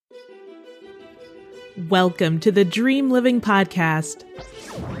Welcome to the Dream Living Podcast,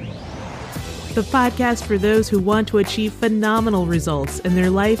 the podcast for those who want to achieve phenomenal results in their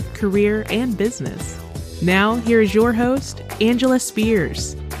life, career, and business. Now, here is your host, Angela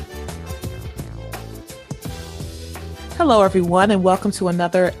Spears. Hello, everyone, and welcome to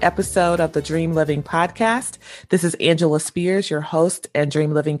another episode of the Dream Living Podcast. This is Angela Spears, your host and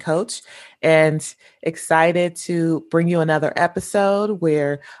Dream Living coach, and excited to bring you another episode.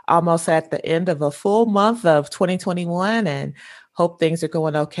 We're almost at the end of a full month of 2021 and hope things are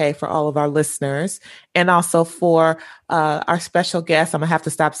going okay for all of our listeners. And also for our special guest, I'm going to have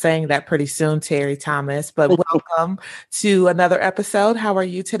to stop saying that pretty soon, Terry Thomas, but welcome to another episode. How are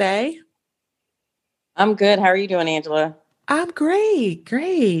you today? I'm good. How are you doing, Angela? I'm great.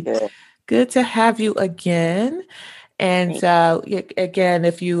 Good to have you again. And again,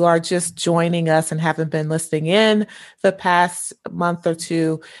 if you are just joining us and haven't been listening in the past month or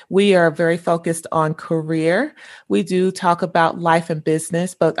two, we are very focused on career. We do talk about life and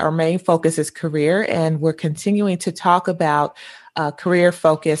business, but our main focus is career. And we're continuing to talk about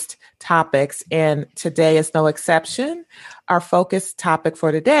career-focused topics. And today is no exception. Our focus topic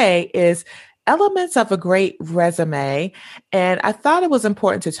for today is elements of a great resume. And I thought it was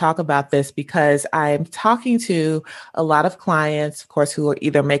important to talk about this because I'm talking to a lot of clients, of course, who are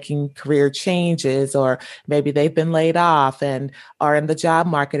either making career changes or maybe they've been laid off and are in the job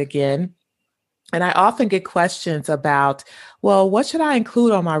market again. And I often get questions about, well, what should I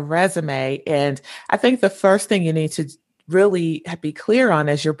include on my resume? And I think the first thing you need to really be clear on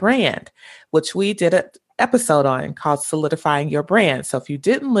is your brand, which we did an episode on called Solidifying Your Brand. So if you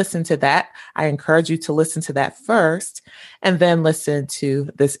didn't listen to that, I encourage you to listen to that first and then listen to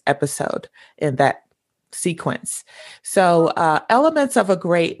this episode in that sequence. So elements of a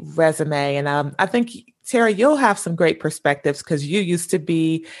great resume. And I think, Terry, you'll have some great perspectives because you used to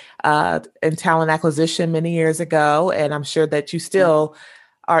be in talent acquisition many years ago. And I'm sure that you still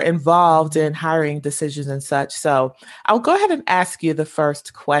are involved in hiring decisions and such. So I'll go ahead and ask you the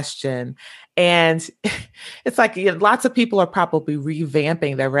first question. And it's like lots of people are probably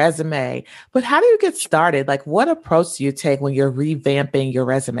revamping their resume, but how do you get started? Like, what approach do you take when you're revamping your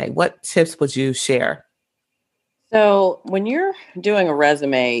resume? What tips would you share? So when you're doing a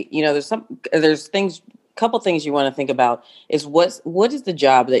resume, there's couple things you want to think about is what is the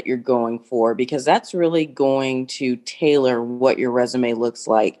job that you're going for, because that's really going to tailor what your resume looks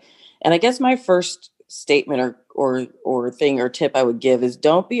like. And I guess my first statement or thing or tip I would give is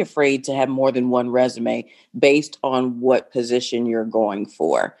don't be afraid to have more than one resume based on what position you're going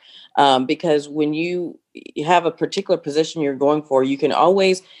for. Because when you have a particular position you're going for, you can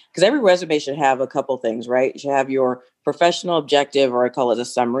always, because every resume should have a couple things, right? You should have your professional objective, or I call it a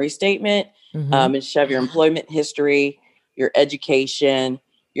summary statement. Mm-hmm. It should have your employment history, your education,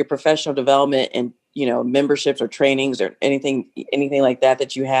 your professional development, and memberships or trainings or anything like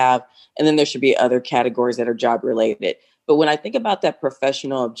that you have. And then there should be other categories that are job related. But when I think about that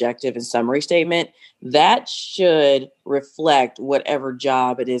professional objective and summary statement, that should reflect whatever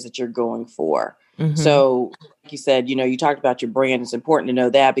job it is that you're going for. Mm-hmm. So like you said, you talked about your brand. It's important to know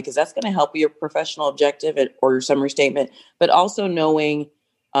that because that's going to help your professional objective or your summary statement, but also knowing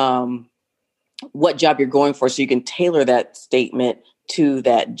what job you're going for so you can tailor that statement to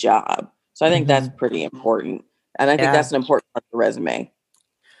that job. So I think that's pretty important. And I think that's an important part of the resume.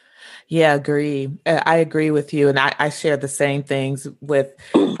 Yeah, I agree with you. And I share the same things with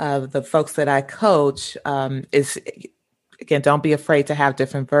the folks that I coach again, don't be afraid to have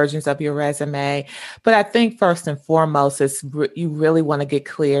different versions of your resume. But I think first and foremost is you really want to get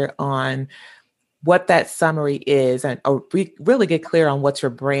clear on what that summary is or really get clear on what your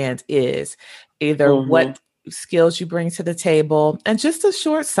brand is, either what skills you bring to the table and just a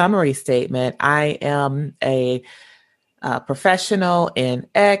short summary statement. I am a professional in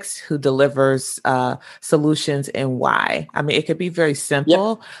X who delivers solutions in Y. I mean, it could be very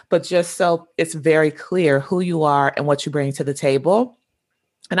simple, but just so it's very clear who you are and what you bring to the table.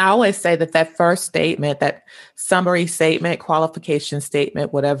 And I always say that first statement, that summary statement, qualification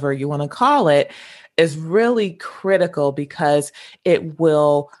statement, whatever you want to call it, is really critical because it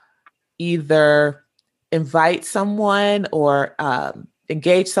will either invite someone or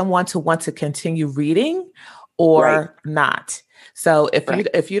engage someone to want to continue reading or not. So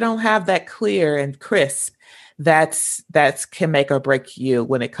if you don't have that clear and crisp, that's can make or break you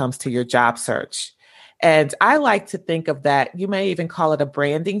when it comes to your job search. And I like to think of that. You may even call it a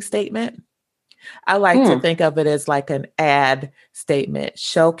branding statement. I like to think of it as like an ad statement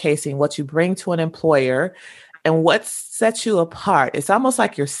showcasing what you bring to an employer and what sets you apart. It's almost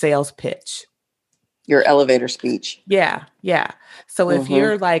like your sales pitch. Your elevator speech. Yeah. Yeah. So if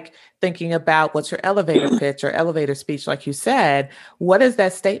you're like thinking about what's your elevator pitch or elevator speech, like you said, what is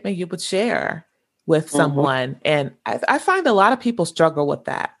that statement you would share with someone? And I find a lot of people struggle with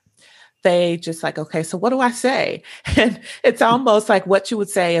that. They just like, okay, so what do I say? And it's almost like what you would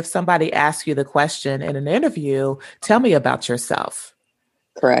say if somebody asked you the question in an interview, tell me about yourself.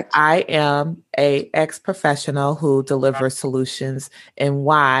 Correct. I am a ex-professional who delivers solutions and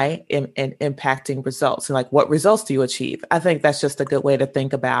why in impacting results. And like, what results do you achieve? I think that's just a good way to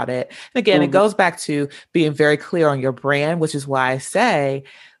think about it. And again, it goes back to being very clear on your brand, which is why I say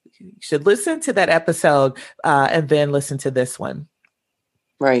you should listen to that episode and then listen to this one.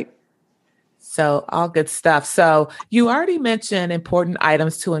 Right. So all good stuff. So you already mentioned important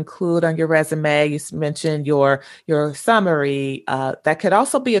items to include on your resume. You mentioned your summary. That could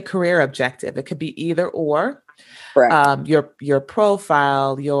also be a career objective. It could be either or. Correct. Your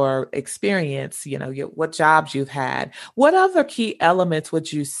profile, your experience, what jobs you've had. What other key elements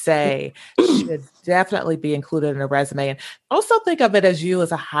would you say should definitely be included in a resume? And also think of it as you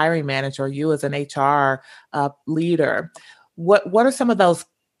as a hiring manager, you as an HR leader. What are some of those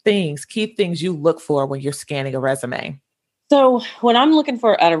key things you look for when you're scanning a resume? So when I'm looking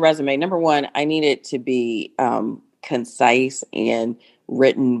at a resume, number one, I need it to be concise and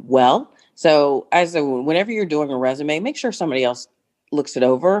written well. So whenever you're doing a resume, make sure somebody else looks it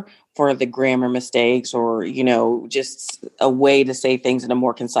over for the grammar mistakes or, just a way to say things in a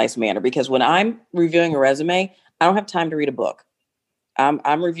more concise manner. Because when I'm reviewing a resume, I don't have time to read a book.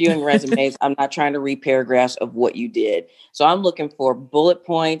 I'm reviewing resumes. I'm not trying to read paragraphs of what you did. So I'm looking for bullet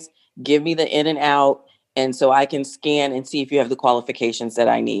points, give me the in and out. And so I can scan and see if you have the qualifications that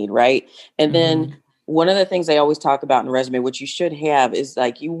I need. Right. And then one of the things I always talk about in a resume, which you should have, is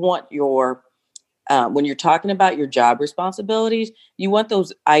like you want your, when you're talking about your job responsibilities, you want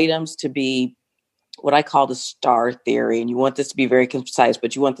those items to be what I call the STAR theory. And you want this to be very concise,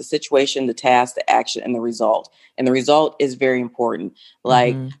 but you want the situation, the task, the action, and the result. And the result is very important.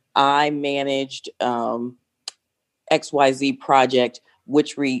 Like I managed XYZ project,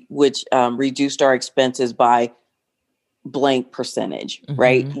 which reduced our expenses by blank percentage,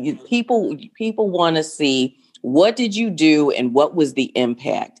 right? People want to see what did you do and what was the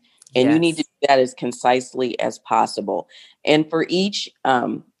impact. And you need to do that as concisely as possible. And for each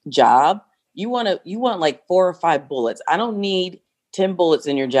job, you want like 4 or 5 bullets. I don't need 10 bullets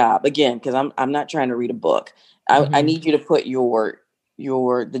in your job again, because I'm not trying to read a book. I need you to put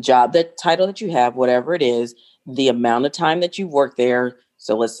the job, that title that you have, whatever it is, the amount of time that you've worked there.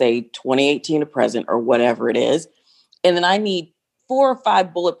 So let's say 2018 to present or whatever it is. And then I need 4 or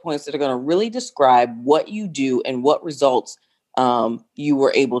 5 bullet points that are going to really describe what you do and what results you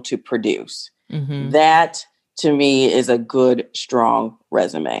were able to produce. That to me is a good, strong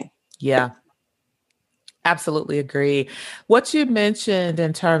resume. Yeah. Absolutely agree. What you mentioned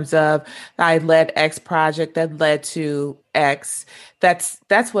in terms of I led X project that led to X, that's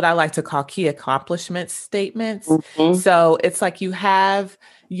what I like to call key accomplishment statements. So it's like you have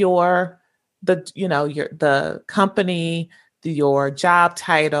the company, your job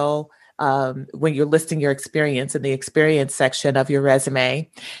title, when you're listing your experience in the experience section of your resume,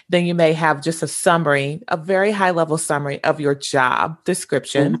 then you may have just a summary, a very high level summary of your job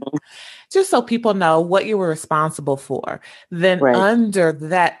description, just so people know what you were responsible for. Then under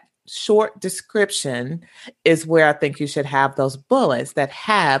that short description is where I think you should have those bullets that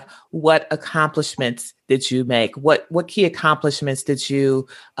have what accomplishments did you make? What key accomplishments did you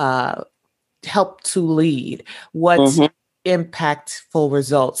help to lead? What impactful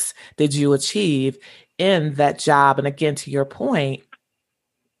results did you achieve in that job? And again, to your point,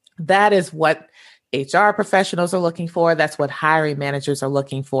 that is what HR professionals are looking for. That's what hiring managers are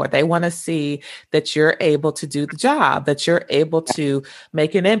looking for. They want to see that you're able to do the job, that you're able to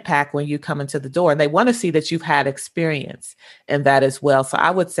make an impact when you come into the door. And they want to see that you've had experience in that as well. So I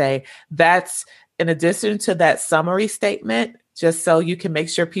would say that's in addition to that summary statement, just so you can make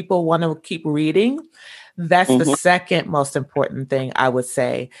sure people want to keep reading. That's the second most important thing I would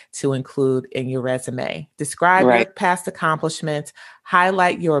say to include in your resume. Describe your past accomplishments,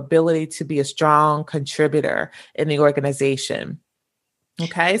 highlight your ability to be a strong contributor in the organization.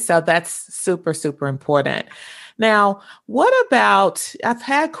 Okay, so that's super, super important. Now, what about, I've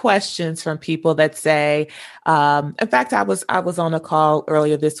had questions from people that say, in fact, I was on a call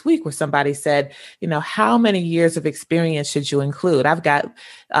earlier this week where somebody said, how many years of experience should you include? I've got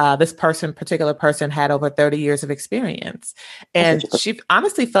this particular person had over 30 years of experience. And she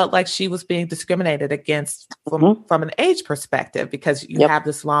honestly felt like she was being discriminated against from an age perspective because you have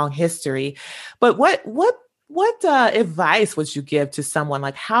this long history. But what what advice would you give to someone?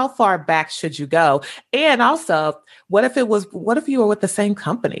 Like, how far back should you go? And also, what if you were with the same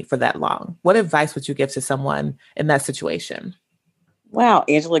company for that long? What advice would you give to someone in that situation? Wow,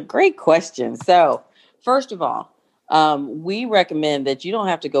 Angela, great question. So, first of all, we recommend that you don't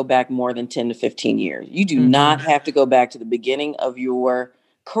have to go back more than 10 to 15 years. You do not have to go back to the beginning of your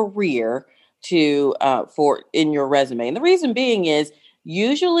career to for in your resume. And the reason being is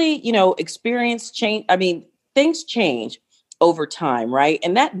usually, experience change. I mean, things change over time, right?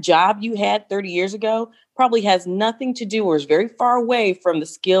 And that job you had 30 years ago probably has nothing to do or is very far away from the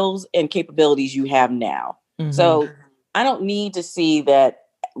skills and capabilities you have now. Mm-hmm. So I don't need to see that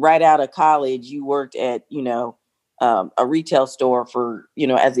right out of college you worked at, a retail store for,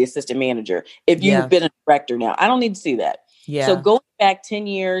 as the assistant manager. If you've been a director now, I don't need to see that. Yeah. So going back 10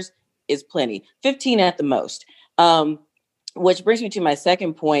 years is plenty, 15 at the most. Which brings me to my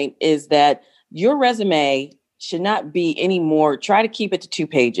second point is that your resume should not be any more. Try to keep it to 2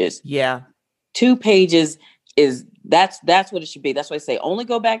 pages. Yeah. 2 pages that's what it should be. That's why I say only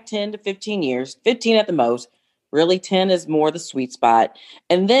go back 10 to 15 years, 15 at the most. Really 10 is more the sweet spot.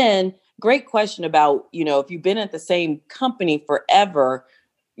 And then great question about, if you've been at the same company forever,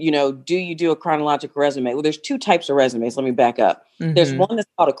 do you do a chronological resume? Well, there's 2 types of resumes. Let me back up. Mm-hmm. There's one that's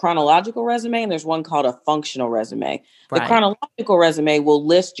called a chronological resume, and there's one called a functional resume. Right. The chronological resume will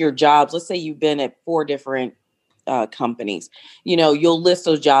list your jobs. Let's say you've been at 4 different companies. You'll list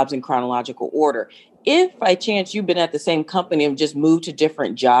those jobs in chronological order. If by chance you've been at the same company and just moved to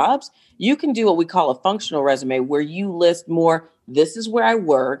different jobs, you can do what we call a functional resume where you list more, this is where I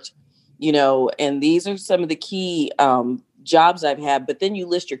worked, and these are some of the key jobs I've had, but then you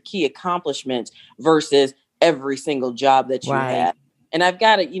list your key accomplishments versus every single job that you had. And I've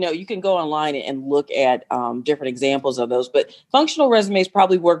got it, you can go online and look at different examples of those, but functional resumes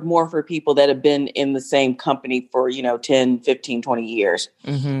probably work more for people that have been in the same company for, 10, 15, 20 years,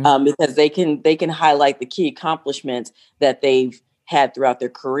 because they can highlight the key accomplishments that they've had throughout their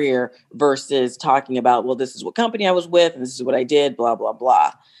career versus talking about, well, this is what company I was with and this is what I did, blah, blah,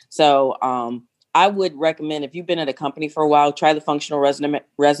 blah. So I would recommend if you've been at a company for a while, try the functional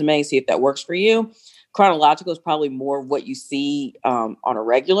resume, see if that works for you. Chronological is probably more what you see on a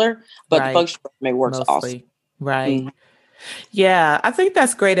regular, but the functional resume works also. Right. Mm-hmm. Yeah, I think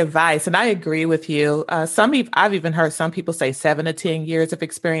that's great advice. And I agree with you. I've even heard some people say 7 to 10 years of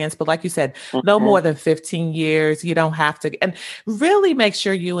experience, but like you said, no more than 15 years. You don't have to, and really make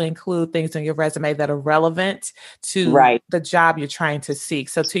sure you include things in your resume that are relevant to the job you're trying to seek.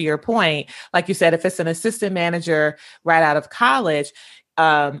 So to your point, like you said, if it's an assistant manager right out of college,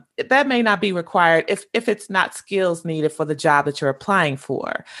 that may not be required if it's not skills needed for the job that you're applying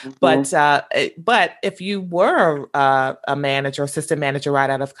for. Mm-hmm. But if you were a manager, assistant manager right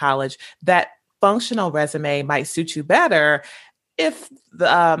out of college, that functional resume might suit you better if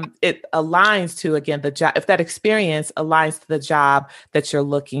it aligns to, again, the job, if that experience aligns to the job that you're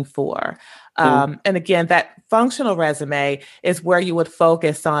looking for. And again, that functional resume is where you would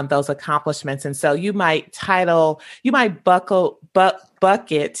focus on those accomplishments. And so you might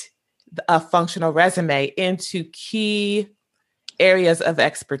bucket a functional resume into key areas of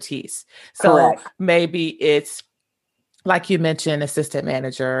expertise. So maybe it's, like you mentioned, assistant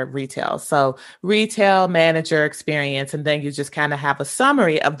manager, retail. So retail manager experience, and then you just kind of have a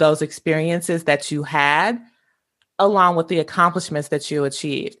summary of those experiences that you had, along with the accomplishments that you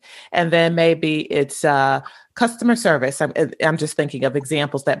achieved. And then maybe it's customer service. I'm just thinking of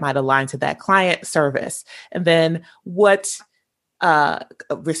examples that might align to that, client service. And then what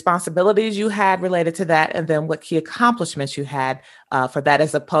responsibilities you had related to that, and then what key accomplishments you had for that,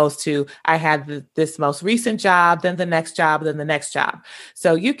 as opposed to I had this most recent job, then the next job, then the next job.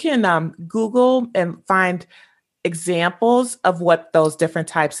 So you can Google and find examples of what those different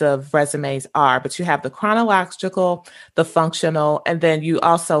types of resumes are, but you have the chronological, the functional, and then you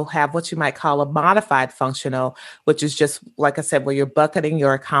also have what you might call a modified functional, which is just, like I said, where you're bucketing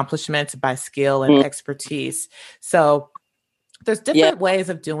your accomplishments by skill and expertise. So there's different ways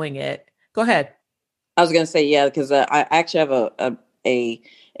of doing it. Go ahead. I was going to say, because I actually have a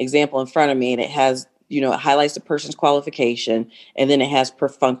example in front of me, and it has, it highlights the person's qualification, and then it has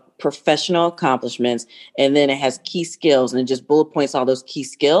professional accomplishments, and then it has key skills, and it just bullet points all those key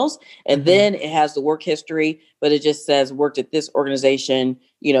skills. And then it has the work history, but it just says worked at this organization,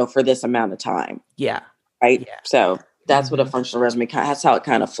 for this amount of time. Yeah. Right. Yeah. So that's what a functional resume, that's how it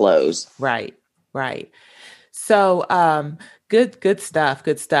kind of flows. Right. So, good stuff.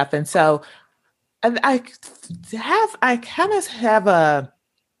 And so I've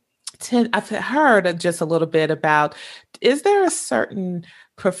heard just a little bit about, is there a certain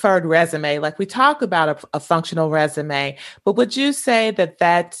preferred resume? Like we talk about a functional resume, but would you say that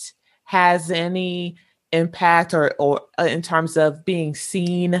that has any impact or in terms of being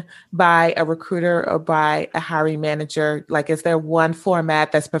seen by a recruiter or by a hiring manager? Like, is there one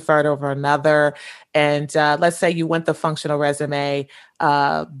format that's preferred over another? And let's say you went the functional resume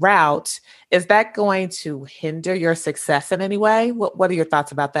route. Is that going to hinder your success in any way? What are your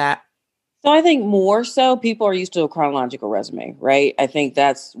thoughts about that? So I think more so people are used to a chronological resume, right? I think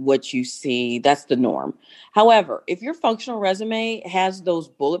that's what you see. That's the norm. However, if your functional resume has those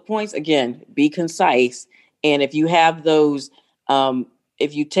bullet points, again, be concise. And if you have those,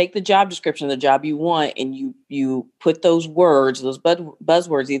 if you take the job description, the job you want, and you put those words, those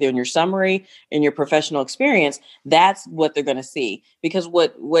buzzwords, either in your summary, in your professional experience, that's what they're going to see. Because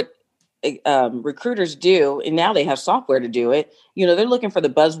what recruiters do, and now they have software to do it, they're looking for the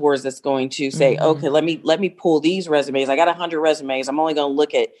buzzwords that's going to say, okay, let me pull these resumes. I got 100 resumes. I'm only going to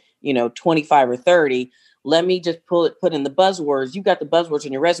look at 25 or 30. Let me just put in the buzzwords. You got the buzzwords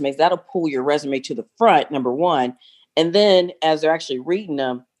in your resumes. That'll pull your resume to the front, number one. And then as they're actually reading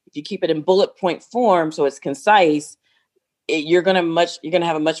them, if you keep it in bullet point form so it's concise, you're gonna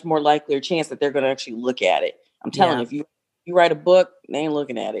have a much more likelier chance that they're gonna actually look at it. I'm telling you, if you write a book, they ain't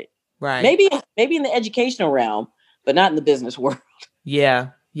looking at it. Right. Maybe in the educational realm, but not in the business world. Yeah.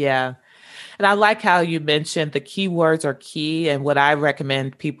 Yeah. And I like how you mentioned the keywords are key. And what I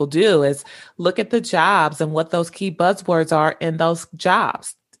recommend people do is look at the jobs and what those key buzzwords are in those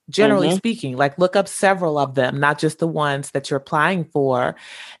jobs. Generally speaking, like look up several of them, not just the ones that you're applying for.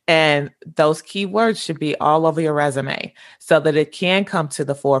 And those keywords should be all over your resume so that it can come to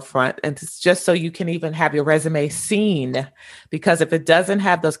the forefront. And it's just so you can even have your resume seen, because if it doesn't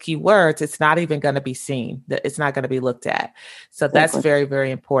have those keywords, it's not even going to be seen. It's not going to be looked at. So that's very,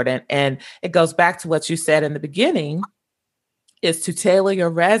 very important. And it goes back to what you said in the beginning, is to tailor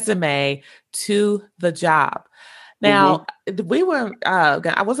your resume to the job. Now,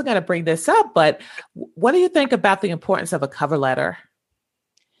 I wasn't going to bring this up, but what do you think about the importance of a cover letter?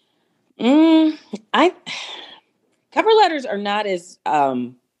 Cover letters are not as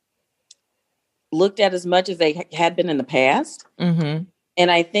looked at as much as they had been in the past. And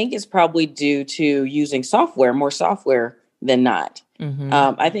I think it's probably due to using more software than not.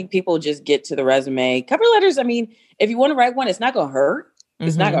 I think people just get to the resume. Cover letters, I mean, if you want to write one, it's not going to hurt.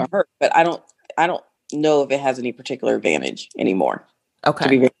 It's not going to hurt, but I don't know if it has any particular advantage anymore.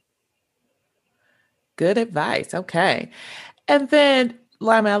 Okay. Good advice. Okay. And then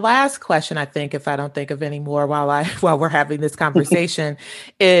my last question, I think, if I don't think of any more while we're having this conversation,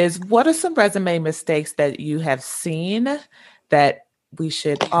 is what are some resume mistakes that you have seen that we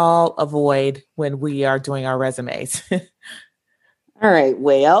should all avoid when we are doing our resumes? All right.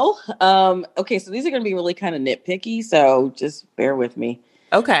 Well, okay. So these are going to be really kind of nitpicky. So just bear with me.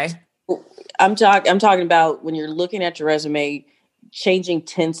 Okay. I'm talking about when you're looking at your resume, changing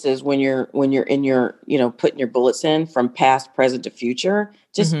tenses when you're in your, putting your bullets in from past, present to future.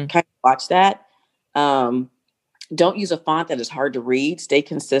 Just kind of watch that. Don't use a font that is hard to read. Stay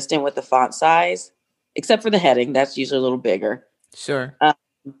consistent with the font size, except for the heading. That's usually a little bigger. Sure.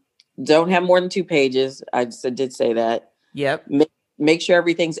 Don't have more than 2 pages. I did say that. Yep. Make sure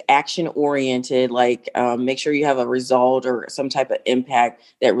everything's action oriented, like make sure you have a result or some type of impact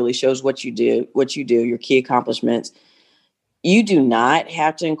that really shows what you do, your key accomplishments. You do not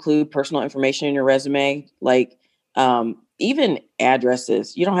have to include personal information in your resume, like even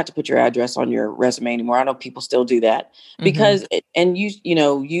addresses. You don't have to put your address on your resume anymore. I know people still do that because, and use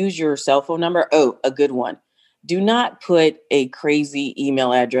your cell phone number. Oh, a good one. Do not put a crazy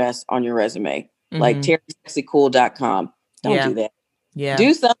email address on your resume, like terrysexycool.com. Don't do that. Yeah.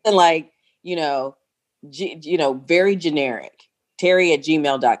 Do something like, very generic,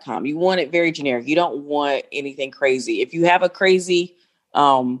 terry@gmail.com. You want it very generic. You don't want anything crazy. If you have a crazy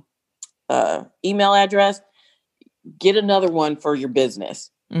email address, get another one for your business,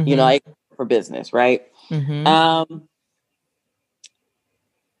 like for business, right?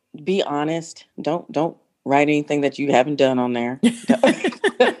 Be honest. Don't write anything that you haven't done on there.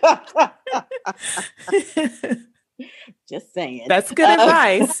 Just saying. That's good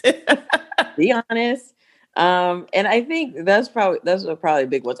advice. Be honest. And I think those are probably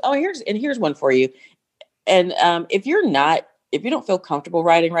big ones. Oh, here's one for you. And if you don't feel comfortable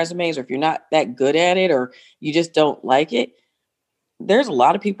writing resumes, or if you're not that good at it, or you just don't like it, there's a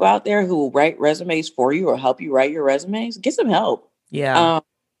lot of people out there who will write resumes for you or help you write your resumes. Get some help. Yeah.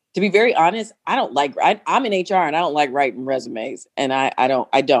 To be very honest, I'm in HR and I don't like writing resumes, and I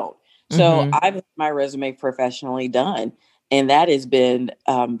don't. So I've had my resume professionally done, and that has been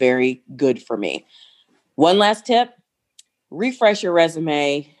very good for me. One last tip: refresh your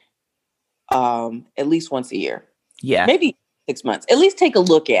resume at least once a year. Yeah. Maybe 6 months. At least take a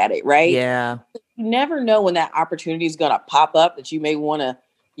look at it, right? Yeah. You never know when that opportunity is going to pop up that you may want to,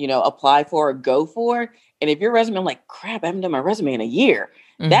 apply for or go for. And if your resume, I'm like, crap, I haven't done my resume in a year.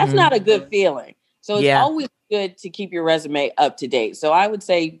 That's not a good feeling. So it's always good to keep your resume up to date. So I would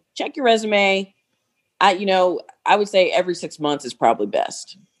say check your resume. I would say every 6 months is probably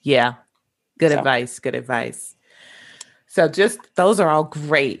best. Yeah. Good advice. Good advice. So those are all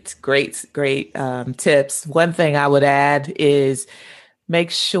great tips. One thing I would add is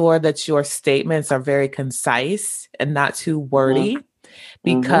make sure that your statements are very concise and not too wordy.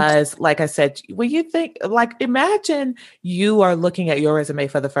 Because like I said, when you think, like, imagine you are looking at your resume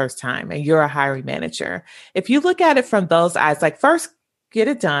for the first time and you're a hiring manager. If you look at it from those eyes, like first get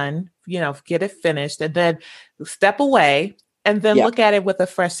it done, get it finished, and then step away and then look at it with a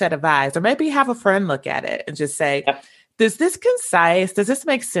fresh set of eyes, or maybe have a friend look at it and just say, is this concise? Does this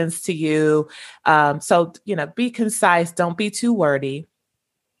make sense to you? So, be concise. Don't be too wordy.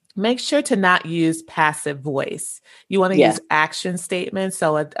 Make sure to not use passive voice. You want to use action statements.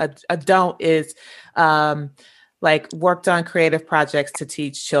 So a don't is like worked on creative projects to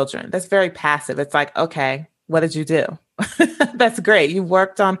teach children. That's very passive. It's like, okay, what did you do? That's great. You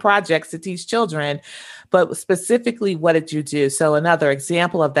worked on projects to teach children, but specifically, what did you do? So another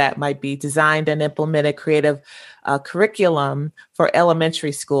example of that might be designed and implemented creative curriculum for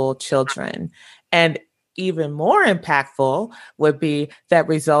elementary school children. And even more impactful would be that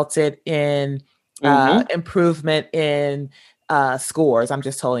resulted in improvement in scores. I'm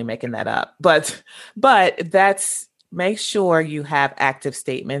just totally making that up, but that's, make sure you have active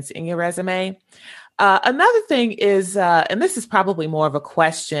statements in your resume. Another thing is, and this is probably more of a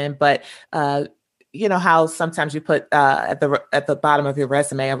question, but how sometimes you put at the bottom of your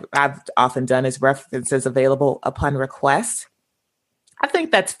resume, I've often done, is references available upon request. I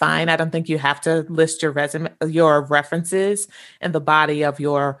think that's fine. I don't think you have to list your references in the body of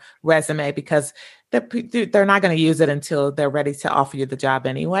your resume, because they're not going to use it until they're ready to offer you the job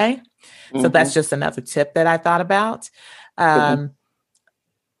anyway. So that's just another tip that I thought about.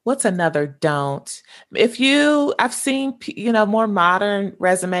 What's another don't? I've seen, more modern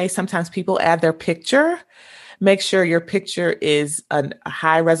resumes, sometimes people add their picture. Make sure your picture is a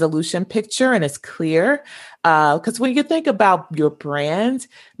high resolution picture and it's clear. Because when you think about your brand,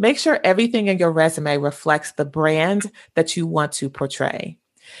 make sure everything in your resume reflects the brand that you want to portray.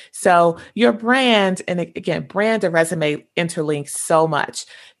 So your brand, and again, brand and resume interlink so much.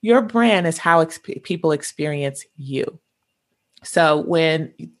 Your brand is how people experience you. So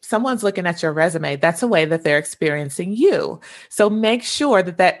when someone's looking at your resume, that's a way that they're experiencing you. So make sure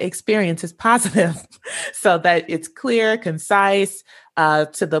that experience is positive so that it's clear, concise,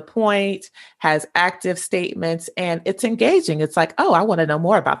 to the point, has active statements, and it's engaging. It's like, oh, I want to know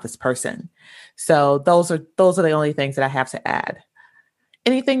more about this person. So those are the only things that I have to add.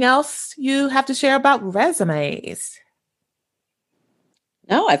 Anything else you have to share about resumes?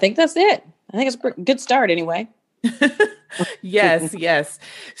 No, I think that's it. I think it's a good start anyway. Yes.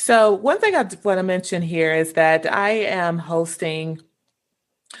 So one thing I want to mention here is that I am hosting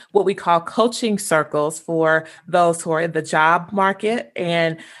what we call coaching circles for those who are in the job market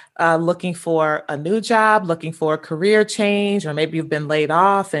and looking for a new job, looking for a career change, or maybe you've been laid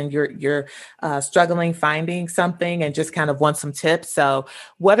off and you're struggling finding something and just kind of want some tips. So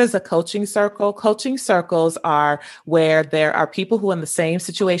what is a coaching circle? Coaching circles are where there are people who are in the same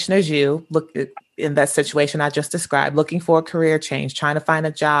situation as you, in that situation I just described, looking for a career change, trying to find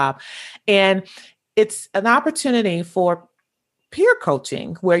a job. And it's an opportunity for peer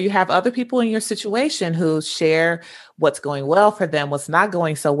coaching, where you have other people in your situation who share what's going well for them, what's not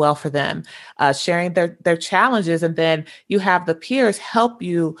going so well for them, sharing their challenges. And then you have the peers help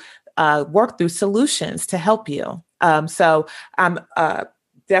you work through solutions to help you. So I'm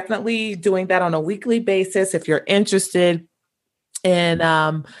definitely doing that on a weekly basis. If you're interested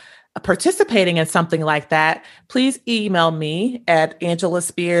in participating in something like that, please email me at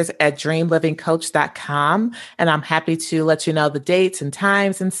angelaspears@dreamlivingcoach.com. And I'm happy to let you know the dates and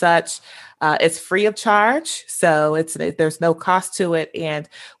times and such. It's free of charge, so there's no cost to it. And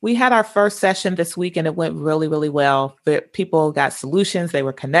we had our first session this week and it went really, really well. The people got solutions. They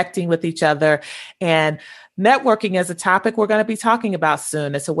were connecting with each other, and networking is a topic we're going to be talking about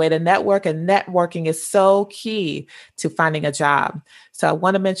soon. It's a way to network, and networking is so key to finding a job. So I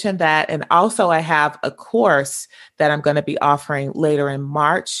want to mention that. And also I have a course that I'm going to be offering later in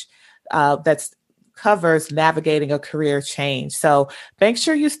March that's covers navigating a career change. So make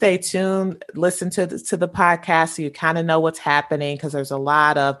sure you stay tuned, listen to the podcast so you kind of know what's happening, because there's a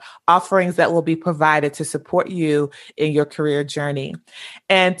lot of offerings that will be provided to support you in your career journey.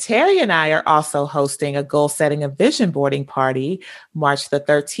 And Terry and I are also hosting a goal setting and vision boarding party March the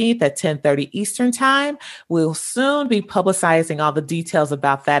 13th at 10:30 Eastern time. We'll soon be publicizing all the details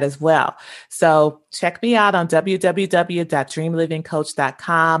about that as well. So check me out on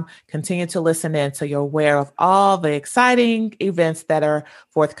www.dreamlivingcoach.com. Continue to listen in so you're aware of all the exciting events that are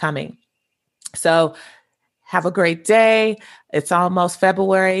forthcoming. So have a great day. It's almost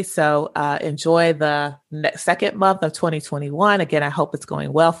February, so enjoy the second month of 2021. Again, I hope it's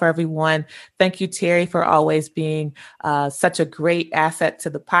going well for everyone. Thank you, Terry, for always being such a great asset to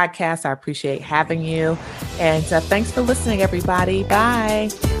the podcast. I appreciate having you. And thanks for listening, everybody. Bye.